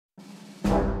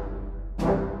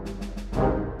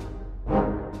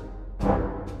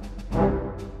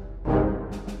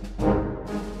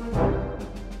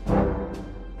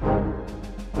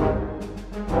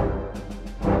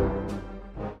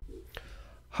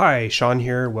Hi, Sean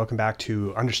here. Welcome back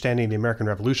to Understanding the American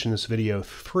Revolution. This is video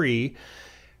 3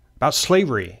 about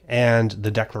slavery and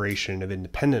the Declaration of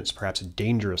Independence, perhaps a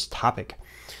dangerous topic.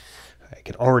 I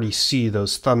can already see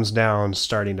those thumbs down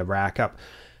starting to rack up.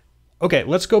 Okay,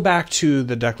 let's go back to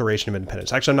the Declaration of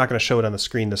Independence. Actually, I'm not going to show it on the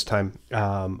screen this time,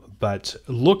 but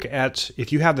look at,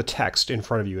 if you have the text in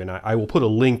front of you, and I will put a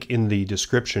link in the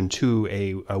description to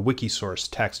a Wikisource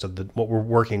text of what we're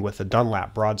working with, the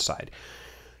Dunlap broadside.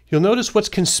 You'll notice what's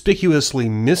conspicuously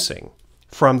missing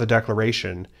from the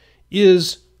Declaration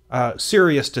is a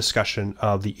serious discussion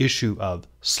of the issue of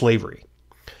slavery.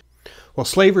 Well,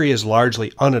 slavery is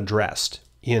largely unaddressed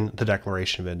in the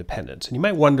Declaration of Independence, and you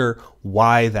might wonder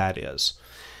why that is.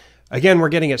 Again, we're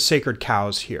getting at sacred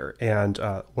cows here and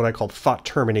what I call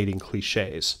thought-terminating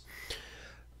cliches.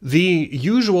 The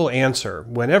usual answer,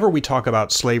 whenever we talk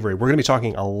about slavery, we're going to be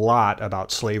talking a lot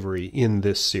about slavery in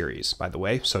this series, by the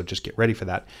way, so just get ready for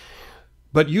that.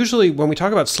 But usually when we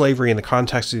talk about slavery in the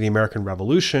context of the American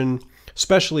Revolution,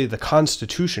 especially the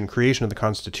Constitution, creation of the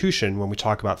Constitution, when we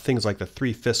talk about things like the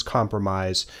Three-Fifths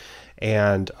Compromise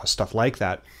and stuff like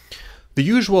that, the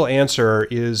usual answer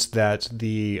is that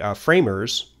the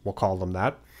framers, we'll call them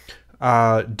that,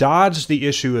 dodged the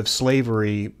issue of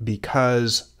slavery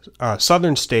because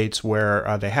southern states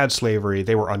where they had slavery,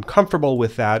 they were uncomfortable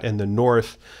with that, and the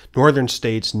northern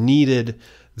states needed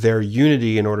their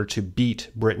unity in order to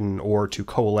beat Britain or to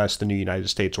coalesce the new United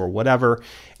States or whatever,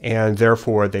 and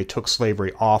therefore they took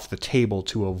slavery off the table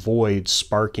to avoid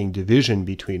sparking division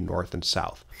between North and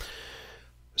South.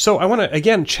 So I want to,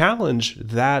 again, challenge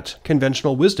that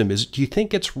conventional wisdom. Do you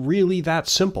think it's really that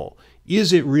simple?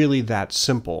 Is it really that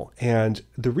simple? And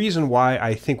the reason why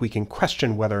I think we can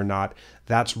question whether or not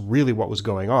that's really what was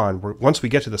going on, once we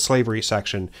get to the slavery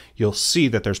section, you'll see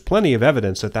that there's plenty of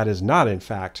evidence that that is not, in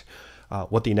fact,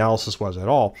 what the analysis was at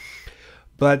all.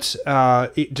 But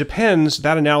it depends,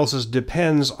 that analysis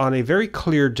depends on a very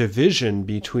clear division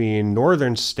between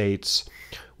northern states,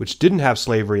 which didn't have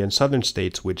slavery, and southern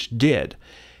states, which did.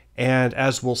 And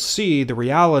as we'll see, the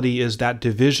reality is that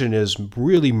division is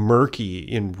really murky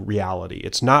in reality.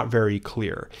 It's not very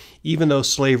clear. Even though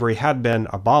slavery had been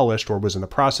abolished or was in the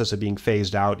process of being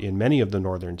phased out in many of the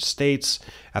northern states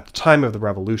at the time of the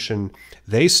Revolution,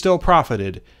 they still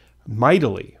profited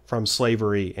mightily from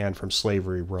slavery and from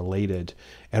slavery-related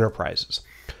enterprises.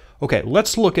 Okay,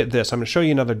 let's look at this. I'm going to show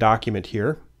you another document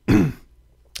here. We're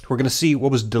going to see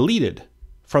what was deleted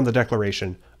from the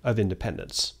Declaration of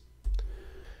Independence.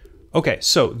 Okay,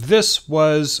 so this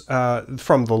was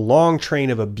from the Long Train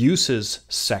of Abuses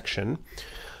section.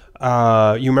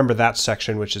 You remember that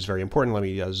section, which is very important. Let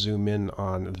me zoom in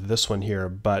on this one here.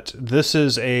 But this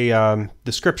is a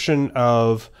description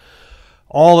of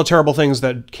all the terrible things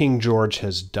that King George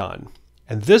has done.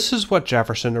 And this is what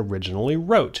Jefferson originally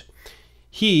wrote.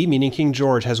 He, meaning King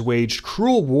George, has waged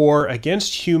cruel war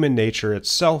against human nature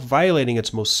itself, violating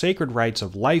its most sacred rights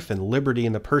of life and liberty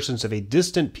in the persons of a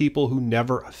distant people who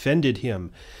never offended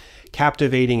him,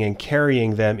 captivating and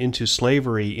carrying them into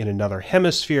slavery in another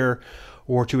hemisphere,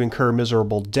 or to incur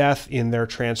miserable death in their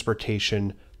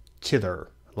transportation thither.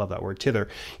 I love that word, thither.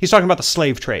 He's talking about the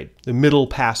slave trade, the Middle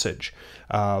Passage.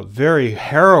 Very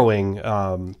harrowing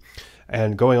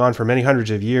and going on for many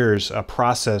hundreds of years, a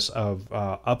process of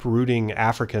uprooting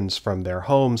Africans from their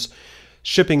homes,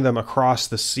 shipping them across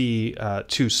the sea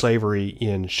to slavery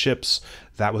in ships.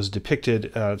 That was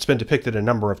depicted, it's been depicted a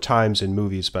number of times in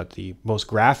movies, but the most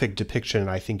graphic depiction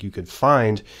I think you could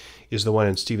find is the one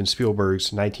in Steven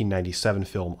Spielberg's 1997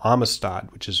 film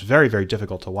Amistad, which is very, very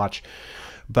difficult to watch.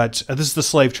 But this is the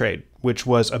slave trade, which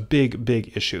was a big,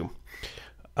 big issue.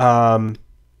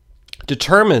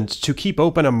 Determined to keep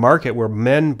open a market where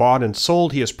men bought and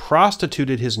sold, he has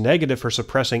prostituted his negative for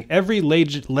suppressing every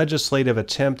legislative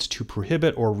attempt to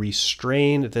prohibit or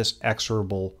restrain this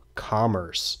execrable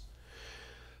commerce.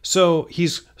 So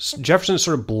Jefferson is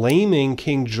sort of blaming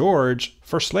King George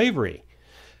for slavery.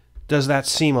 Does that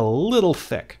seem a little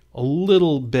thick, a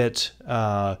little bit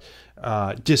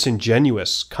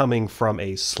disingenuous coming from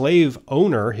a slave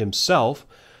owner himself?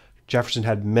 Jefferson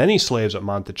had many slaves at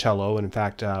Monticello, and in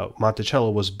fact, Monticello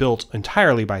was built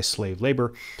entirely by slave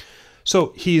labor.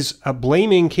 So he's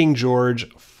blaming King George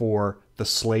for the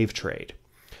slave trade.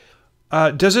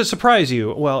 Does it surprise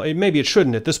you? Well, maybe it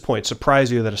shouldn't at this point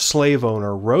surprise you that a slave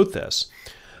owner wrote this.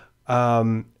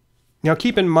 Now,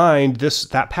 keep in mind,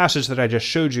 that passage that I just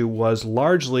showed you was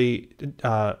largely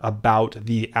about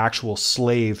the actual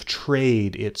slave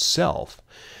trade itself.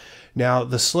 Now,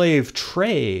 the slave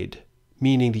trade,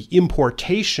 meaning the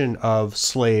importation of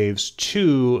slaves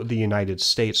to the United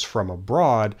States from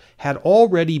abroad, had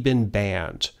already been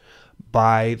banned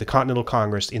by the Continental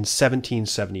Congress in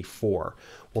 1774.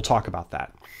 We'll talk about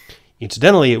that.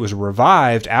 Incidentally, it was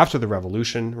revived after the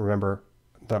Revolution. Remember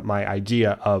that my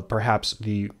idea of perhaps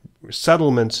the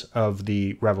settlement of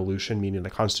the Revolution, meaning the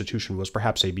Constitution, was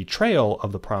perhaps a betrayal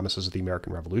of the promises of the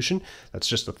American Revolution. That's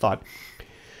just a thought.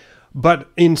 But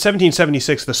in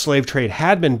 1776, the slave trade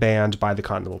had been banned by the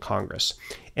Continental Congress.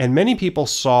 And many people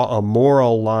saw a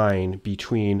moral line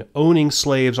between owning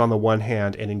slaves on the one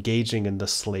hand and engaging in the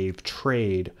slave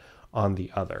trade on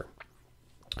the other.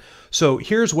 So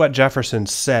here's what Jefferson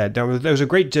said. Now, there was a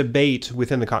great debate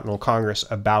within the Continental Congress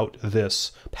about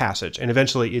this passage, and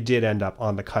eventually it did end up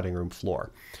on the cutting room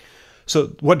floor.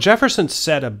 So what Jefferson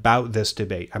said about this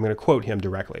debate, I'm going to quote him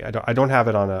directly. I don't have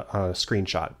it on a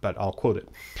screenshot, but I'll quote it.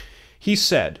 He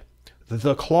said,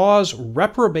 "The clause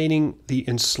reprobating the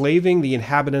enslaving the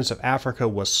inhabitants of Africa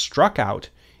was struck out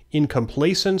in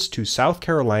complaisance to South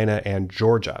Carolina and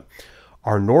Georgia.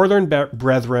 Our northern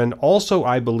brethren also,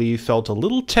 I believe, felt a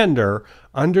little tender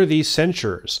under these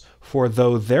censures, for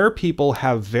though their people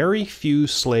have very few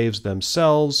slaves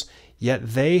themselves, yet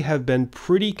they have been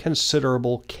pretty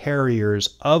considerable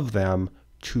carriers of them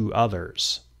to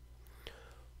others."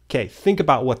 Okay, think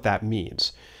about what that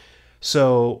means.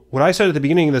 So what I said at the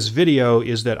beginning of this video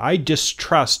is that I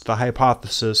distrust the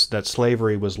hypothesis that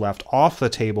slavery was left off the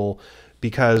table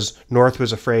because North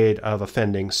was afraid of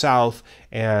offending South,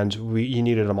 and you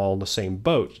needed them all in the same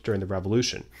boat during the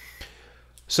Revolution.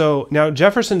 So now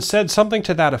Jefferson said something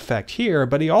to that effect here,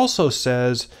 but he also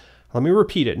says, let me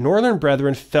repeat it, "Northern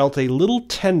brethren felt a little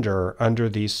tender under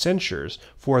these censures,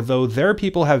 for though their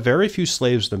people have very few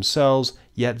slaves themselves,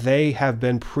 yet they have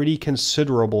been pretty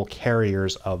considerable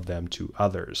carriers of them to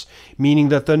others," meaning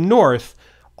that the North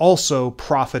also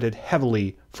profited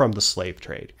heavily from the slave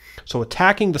trade. So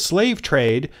attacking the slave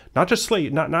trade, not just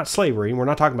not slavery, we're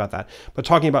not talking about that, but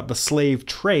talking about the slave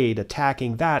trade,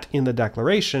 attacking that in the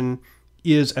Declaration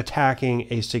is attacking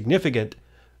a significant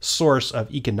source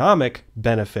of economic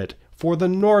benefit for the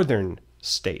northern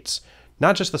states.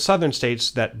 Not just the southern states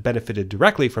that benefited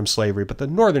directly from slavery, but the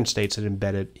northern states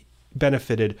that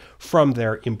benefited from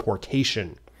their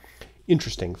importation.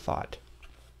 Interesting thought.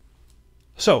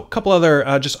 So, a couple other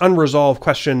just unresolved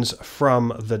questions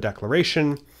from the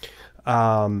Declaration.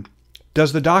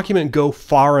 Does the document go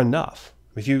far enough?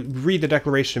 If you read the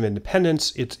Declaration of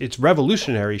Independence, it's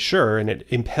revolutionary, sure, and it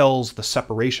impels the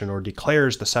separation or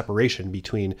declares the separation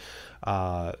between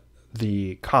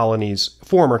the colonies,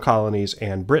 former colonies,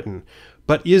 and Britain.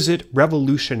 But is it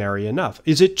revolutionary enough?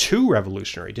 Is it too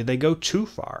revolutionary? Did they go too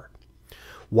far?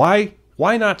 Why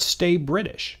not stay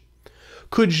British?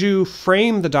 Could you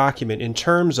frame the document in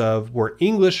terms of where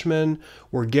Englishmen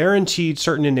were guaranteed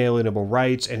certain inalienable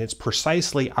rights, and it's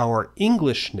precisely our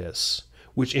Englishness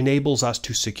which enables us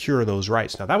to secure those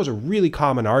rights? Now, that was a really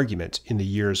common argument in the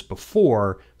years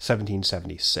before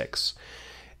 1776.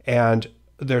 And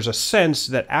there's a sense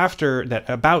that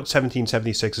about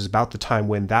 1776 is about the time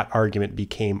when that argument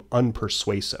became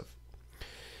unpersuasive.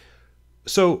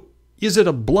 So is it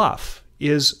a bluff?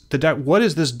 What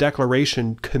is this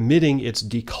declaration committing its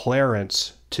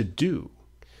declarants to do?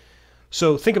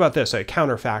 So think about this, a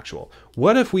counterfactual.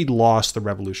 What if we'd lost the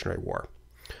Revolutionary War?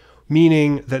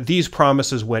 Meaning that these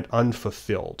promises went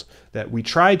unfulfilled, that we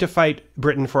tried to fight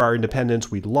Britain for our independence,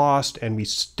 we lost, and we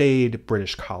stayed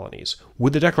British colonies.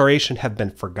 Would the Declaration have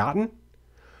been forgotten?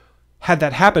 Had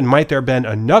that happened, might there have been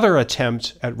another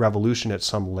attempt at revolution at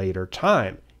some later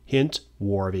time? Hint,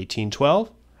 War of 1812?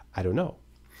 I don't know.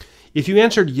 If you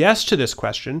answered yes to this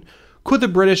question, could the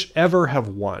British ever have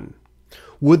won?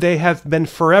 Would they have been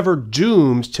forever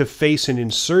doomed to face an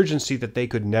insurgency that they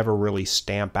could never really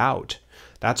stamp out?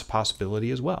 That's a possibility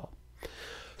as well.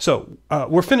 So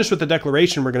we're finished with the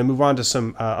Declaration. We're going to move on to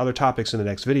some other topics in the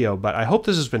next video, but I hope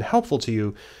this has been helpful to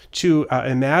you to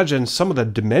imagine some of the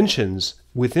dimensions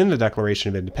within the Declaration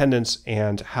of Independence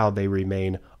and how they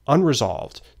remain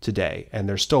unresolved today. And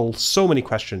there's still so many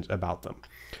questions about them.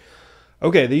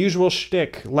 Okay, the usual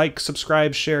shtick, like,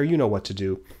 subscribe, share, you know what to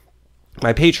do.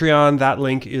 My Patreon, that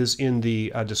link is in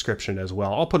the description as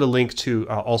well. I'll put a link to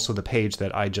also the page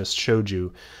that I just showed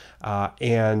you.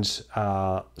 And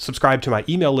subscribe to my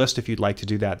email list if you'd like to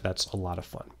do that. That's a lot of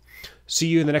fun. See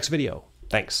you in the next video.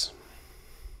 Thanks.